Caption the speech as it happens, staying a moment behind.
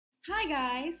Hi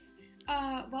guys!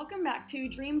 Welcome back to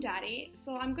Dream Daddy.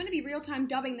 So I'm going to be real-time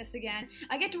dubbing this again.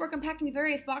 I get to work unpacking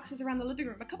various boxes around the living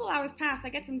room. A couple hours pass, I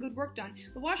get some good work done.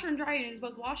 The washer and dryer unit is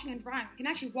both washing and drying. I can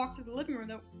actually walk through the living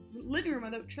room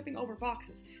without tripping over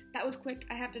boxes. That was quick.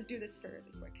 I have to do this fairly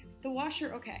quick. The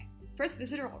washer, okay. First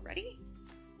visitor already?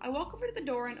 I walk over to the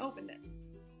door and opened it.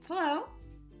 Hello?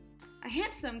 A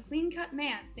handsome, clean-cut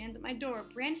man stands at my door,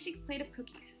 brandishing a plate of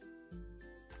cookies.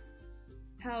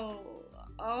 Hello?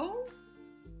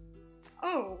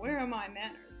 Oh, where are my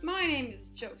manners? My name is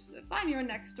Joseph. I'm your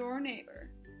next-door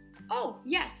neighbor. Oh,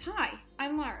 yes, hi.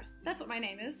 I'm Lars. That's what my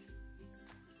name is.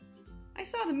 I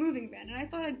saw the moving van, and I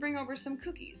thought I'd bring over some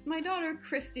cookies. My daughter,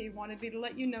 Christy, wanted me to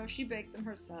let you know she baked them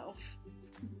herself.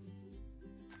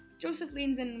 Joseph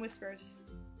leans in and whispers,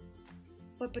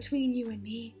 but between you and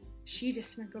me, she just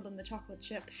sprinkled in the chocolate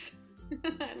chips.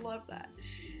 I love that.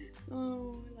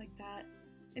 Oh, I like that.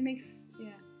 It makes,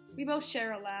 yeah. We both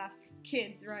share a laugh.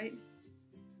 Kids, right?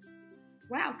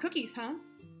 Wow, cookies, huh?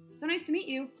 So nice to meet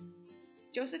you.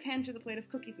 Joseph hands her the plate of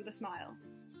cookies with a smile.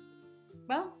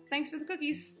 Well, thanks for the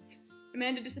cookies.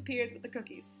 Amanda disappears with the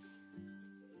cookies.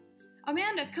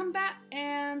 Amanda, come back,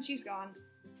 and she's gone.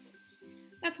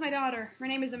 That's my daughter. Her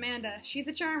name is Amanda. She's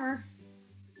a charmer.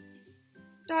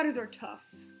 Daughters are tough.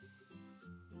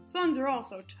 Sons are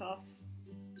also tough.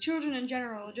 Children in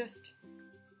general are just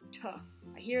tough.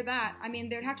 I hear that. I mean,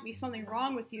 there'd have to be something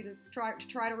wrong with you to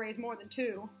try to raise more than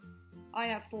two. I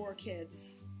have 4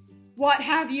 kids. What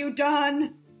have you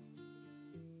done?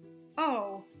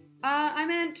 Oh, I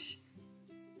meant...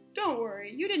 Don't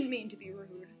worry, you didn't mean to be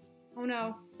rude. Oh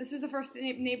no, this is the first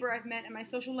neighbor I've met and my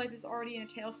social life is already in a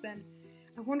tailspin.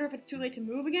 I wonder if it's too late to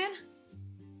move again?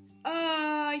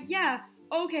 Yeah,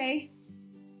 okay.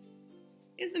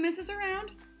 Is the missus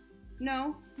around?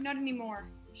 No, not anymore.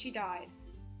 She died.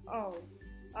 Oh,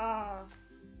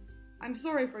 I'm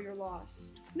sorry for your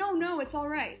loss. No, it's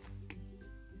alright.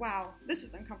 Wow, this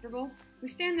is uncomfortable. We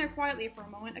stand there quietly for a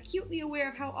moment, acutely aware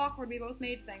of how awkward we both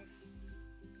made things.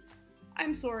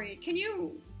 I'm sorry, can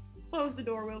you close the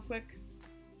door real quick?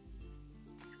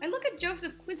 I look at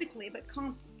Joseph quizzically, but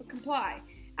comply.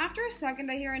 After a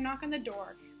second, I hear a knock on the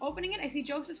door. Opening it, I see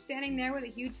Joseph standing there with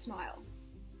a huge smile.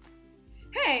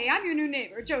 Hey, I'm your new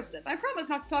neighbor, Joseph. I promise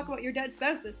not to talk about your dead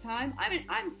spouse this time.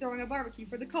 I'm throwing a barbecue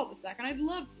for the cul-de-sac, and I'd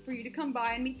love for you to come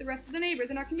by and meet the rest of the neighbors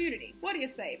in our community. What do you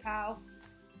say, pal?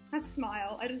 That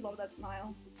smile. I just love that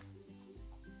smile.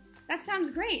 That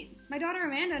sounds great. My daughter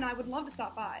Amanda and I would love to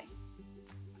stop by.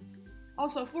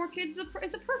 Also, 4 kids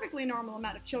is a perfectly normal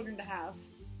amount of children to have.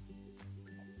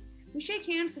 We shake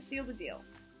hands to seal the deal.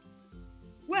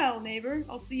 Well, neighbor,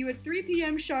 I'll see you at 3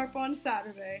 p.m. sharp on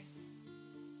Saturday.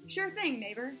 Sure thing,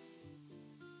 neighbor.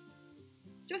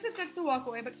 Joseph starts to walk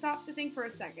away, but stops to think for a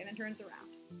second and turns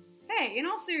around. Hey, in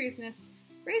all seriousness,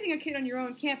 raising a kid on your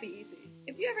own can't be easy.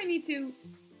 If you ever need to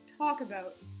talk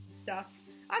about stuff,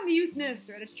 I'm the youth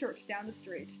minister at a church down the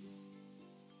street.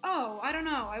 Oh, I don't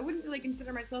know. I wouldn't really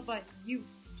consider myself a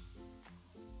youth.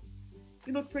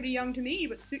 You look pretty young to me,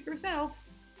 but suit yourself.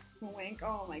 Wink.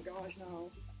 Oh my gosh,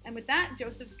 no. And with that,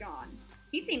 Joseph's gone.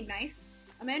 He seemed nice.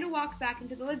 Amanda walks back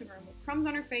into the living room with crumbs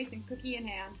on her face and cookie in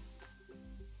hand.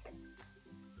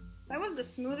 That was the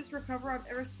smoothest recover I've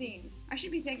ever seen. I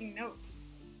should be taking notes.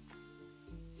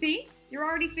 See? You're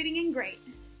already fitting in great.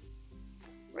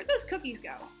 Where'd those cookies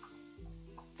go?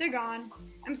 They're gone.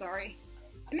 I'm sorry.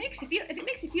 If it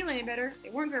makes you feel any better, they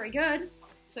weren't very good,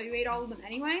 so you ate all of them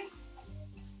anyway?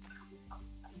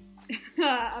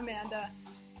 Amanda.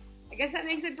 I guess that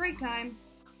makes it break time.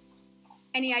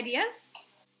 Any ideas?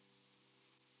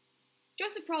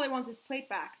 Joseph probably wants his plate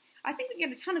back. I think we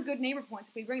get a ton of good neighbor points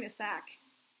if we bring this back.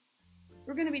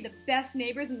 We're gonna be the best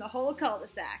neighbors in the whole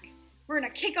cul-de-sac. We're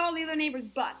gonna kick all the other neighbors'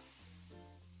 butts.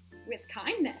 With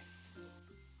kindness.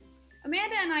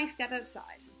 Amanda and I step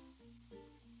outside.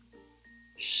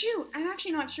 Shoot, I'm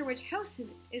actually not sure which house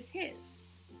is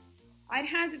his. I'd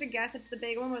hazard a guess it's the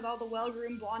big one with all the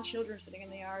well-groomed blonde children sitting in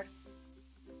the yard.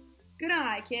 Good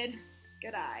eye, kid.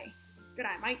 Good eye. Good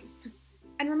eye, Mike.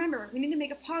 And remember, we need to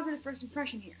make a positive first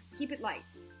impression here. Keep it light.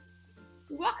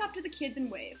 We walk up to the kids and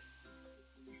wave.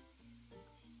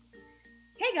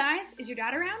 Hey guys, is your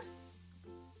dad around?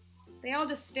 They all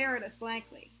just stare at us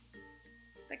blankly.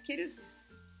 That kid is...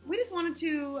 We just wanted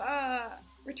to,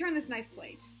 return this nice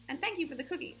plate. And thank you for the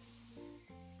cookies.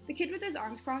 The kid with his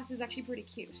arms crossed is actually pretty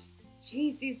cute.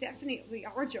 Jeez, these definitely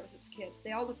are Joseph's kids.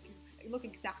 They all look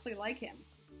exactly like him.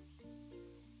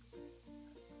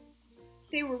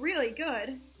 They were really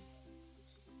good.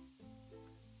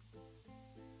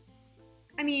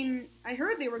 I mean, I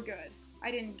heard they were good.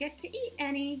 I didn't get to eat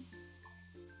any.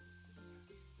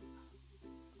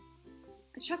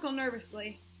 chuckle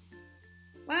nervously.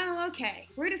 Well, okay,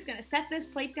 we're just gonna set this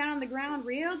plate down on the ground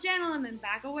real gentle and then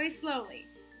back away slowly.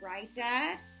 Right,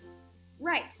 Dad?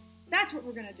 Right, that's what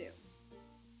we're gonna do.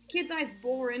 The kids' eyes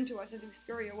bore into us as we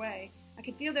scurry away. I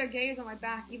can feel their gaze on my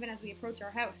back even as we approach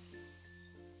our house.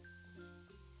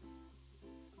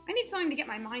 I need something to get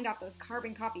my mind off those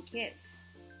carbon copy kids.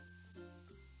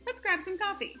 Let's grab some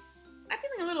coffee. I'm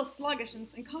feeling a little sluggish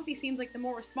and coffee seems like the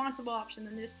more responsible option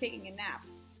than just taking a nap.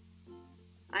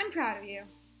 I'm proud of you.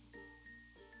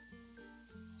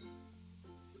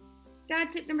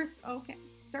 Dad, tip number okay.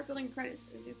 Start building credit.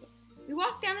 We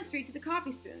walk down the street to the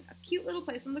Coffee Spoon, a cute little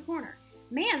place on the corner.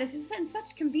 Man, this is in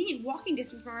such convenient walking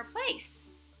distance from our place.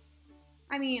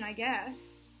 I mean, I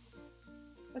guess.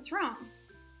 What's wrong?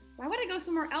 Why would I go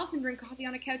somewhere else and drink coffee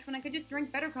on a couch when I could just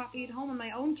drink better coffee at home on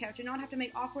my own couch and not have to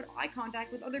make awkward eye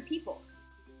contact with other people?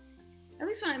 At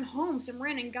least when I'm home, some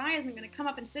random guy isn't going to come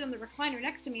up and sit on the recliner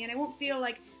next to me and I won't feel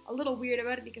like a little weird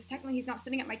about it because technically he's not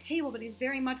sitting at my table, but he's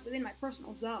very much within my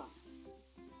personal zone.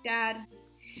 Dad.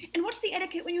 And what's the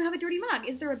etiquette when you have a dirty mug?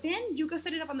 Is there a bin? Do you go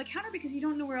set it up on the counter because you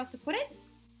don't know where else to put it?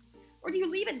 Or do you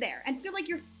leave it there and feel like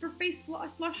your face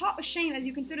hot with shame as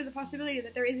you consider the possibility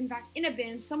that there is in fact in a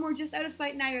bin somewhere just out of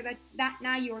sight now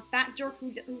you're that jerk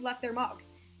who left their mug?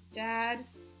 Dad,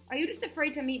 are you just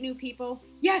afraid to meet new people?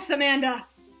 Yes, Amanda!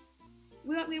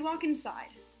 We walk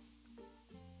inside.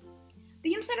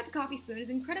 The inside of the Coffee Spoon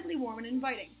is incredibly warm and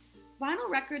inviting. Vinyl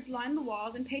records line the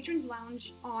walls and patrons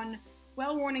lounge on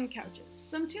well-worn couches.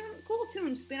 Some cool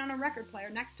tunes spin on a record player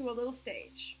next to a little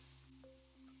stage.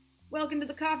 Welcome to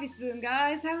the Coffee Spoon,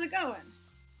 guys. How's it going?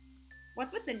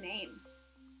 What's with the name?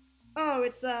 Oh,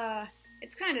 it's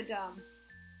kind of dumb.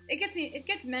 It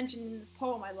gets mentioned in this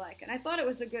poem I like, and I thought it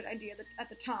was a good idea at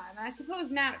the time, and I suppose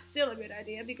now it's still a good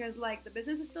idea because, like, the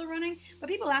business is still running, but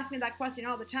people ask me that question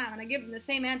all the time, and I give them the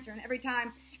same answer, and every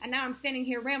time, and now I'm standing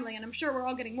here rambling, and I'm sure we're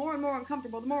all getting more and more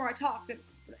uncomfortable the more I talk,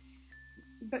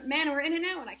 but man, we're in and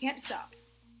out, and I can't stop.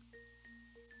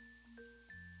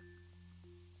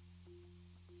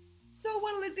 So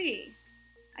what'll it be?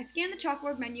 I scan the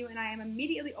chalkboard menu and I am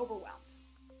immediately overwhelmed.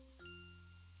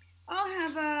 I'll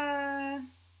have a...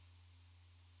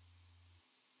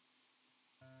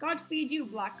 Godspeed you,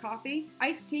 black coffee.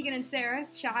 Iced Tegan and Sarah,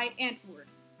 chai, Antwoord.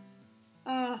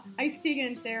 Iced Tegan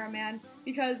and Sarah, man,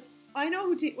 because I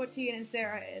know what Tegan and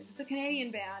Sarah is. It's a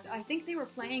Canadian band. I think they were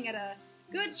playing at a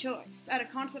good choice at a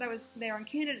concert I was there on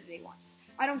Canada Day once.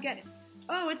 I don't get it.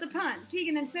 Oh, it's a pun.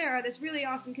 Tegan and Sarah, this really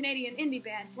awesome Canadian indie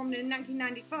band, formed in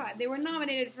 1995. They were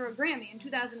nominated for a Grammy in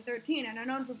 2013 and are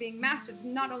known for being masters of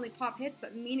not only pop hits,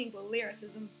 but meaningful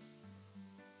lyricism.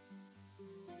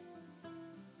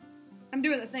 I'm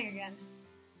doing the thing again.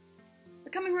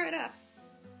 They're coming right up.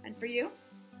 And for you?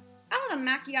 I'll have a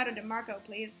macchiato de Marco,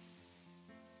 please.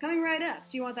 Coming right up.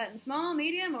 Do you want that in small,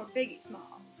 medium, or biggie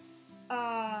smalls?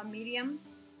 Medium.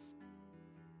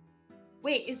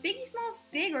 Wait, is Biggie Smalls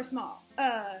big or small?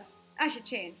 I should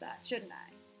change that, shouldn't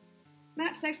I?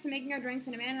 Matt sets to making our drinks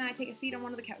and Amanda and I take a seat on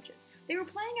one of the couches. They were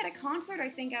playing at a concert I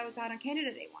think I was at on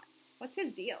Canada Day once. What's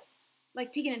his deal?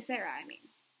 Like Tegan and Sarah, I mean.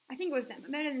 I think it was them.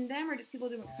 Better than them or just people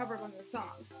doing a cover of one of their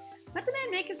songs. Let the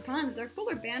man make his puns. They're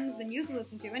cooler bands than you used to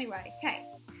listen to anyway. Hey!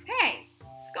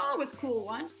 Ska was cool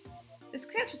once. This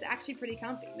couch is actually pretty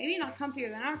comfy. Maybe not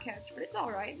comfier than our couch, but it's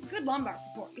alright. Good lumbar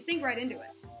support. You sink right into it.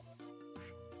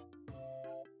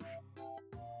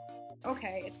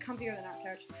 Okay, it's comfier than our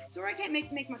couch, so I can't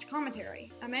make much commentary.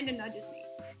 Amanda nudges me.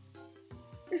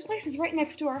 This place is right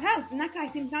next to our house, and that guy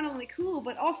seems not only cool,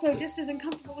 but also just as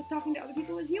uncomfortable with talking to other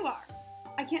people as you are.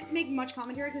 I can't make much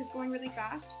commentary because it's going really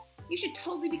fast. You should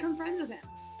totally become friends with him.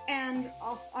 And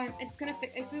I'm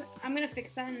gonna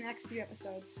fix that in the next few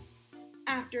episodes.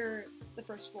 After the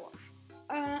first 4.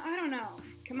 I don't know.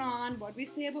 Come on, what'd we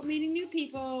say about meeting new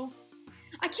people?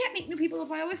 I can't meet new people if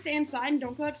I always stay inside and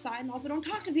don't go outside and also don't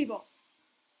talk to people.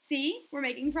 See? We're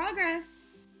making progress.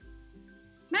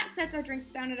 Matt sets our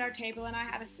drinks down at our table and I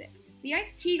have a sip. The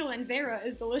iced Teagle and Vera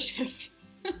is delicious.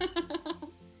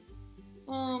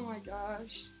 Oh my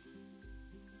gosh.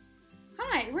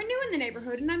 Hi, we're new in the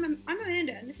neighborhood and I'm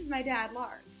Amanda and this is my dad,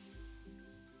 Lars.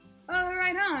 Oh,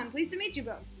 right on. Pleased to meet you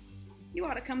both. You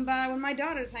ought to come by when my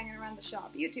daughter's hanging around the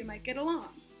shop. You two might get along.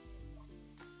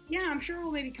 Yeah, I'm sure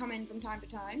we'll maybe come in from time to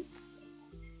time.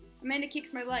 Amanda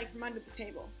kicks my leg from under the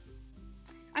table.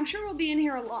 I'm sure we'll be in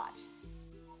here a lot.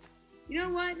 You know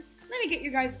what? Let me get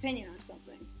your guys' opinion on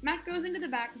something. Matt goes into the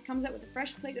back and comes out with a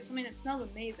fresh plate of something that smells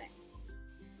amazing.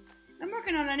 I'm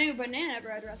working on a new banana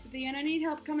bread recipe and I need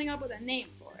help coming up with a name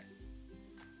for it.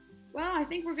 Well, I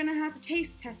think we're gonna have to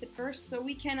taste test it first so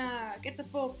we can get the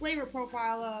full flavor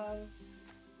profile of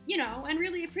you know, and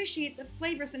really appreciate the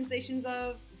flavor sensations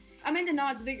of... Amanda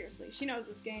nods vigorously. She knows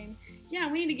this game.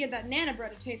 Yeah, we need to give that Nana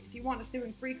bread a taste if you want us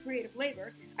doing free creative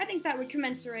labor. I think that would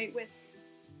commensurate with,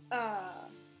 I've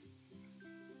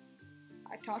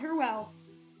taught her well.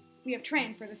 We have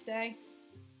trained for this day.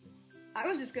 I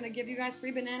was just gonna give you guys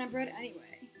free banana bread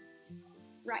anyway.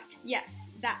 Right, yes,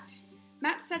 that.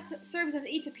 Matt serves us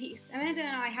each a piece. Amanda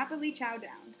and I happily chow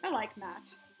down. I like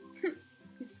Matt.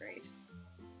 He's great.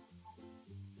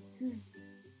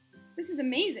 This is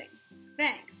amazing.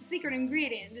 Thanks. The secret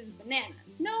ingredient is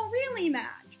bananas. No, really,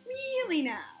 Matt. Really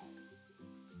now.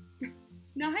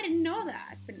 No, I didn't know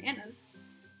that. Bananas.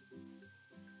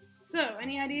 So,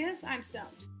 any ideas? I'm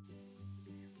stumped.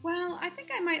 Well, I think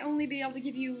I might only be able to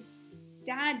give you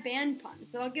dad band puns,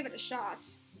 but I'll give it a shot.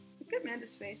 Look at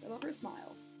Amanda's face. I love her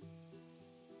smile.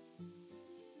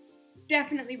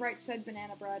 Definitely right said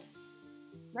banana bread.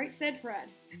 Right said Fred.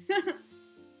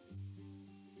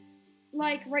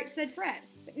 Like right said Fred,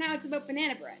 but now it's about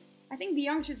banana bread. I think the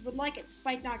youngsters would like it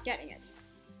despite not getting it.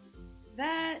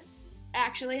 That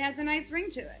actually has a nice ring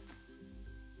to it.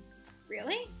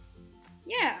 Really?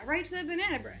 Yeah, right said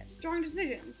banana bread. Strong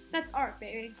decisions. That's art,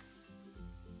 baby.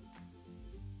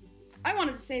 I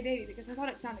wanted to say baby because I thought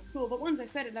it sounded cool, but once I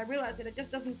said it, I realized that it just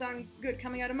doesn't sound good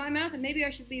coming out of my mouth, and maybe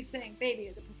I should leave saying baby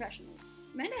to the professionals.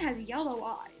 Amanda has yellow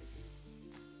eyes.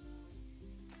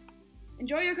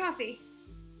 Enjoy your coffee.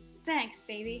 Thanks,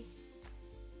 baby.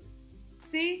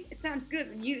 See? It sounds good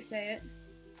when you say it.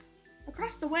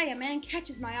 Across the way, a man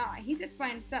catches my eye. He sits by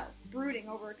himself, brooding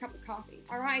over a cup of coffee.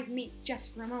 Our eyes meet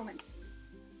just for a moment.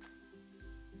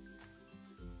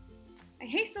 I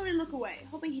hastily look away,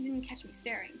 hoping he didn't catch me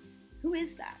staring. Who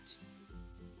is that?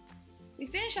 We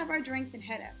finish up our drinks and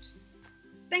head out.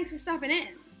 Thanks for stopping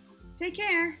in. Take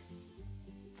care.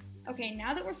 Okay,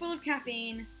 now that we're full of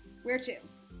caffeine, where to?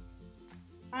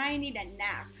 I need a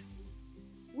nap.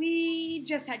 We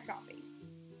just had coffee.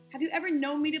 Have you ever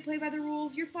known me to play by the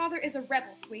rules? Your father is a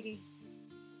rebel, sweetie.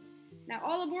 Now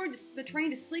all aboard the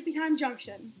train to Sleepy Time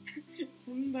Junction.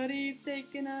 Somebody's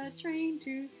taking a train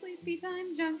to Sleepy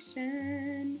Time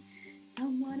Junction.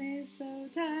 Someone is so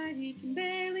tired he can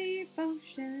barely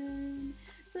function.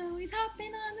 So he's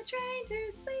hopping on the train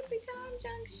to Sleepy Time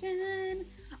Junction.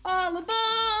 All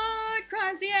aboard,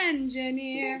 cries the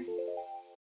engineer.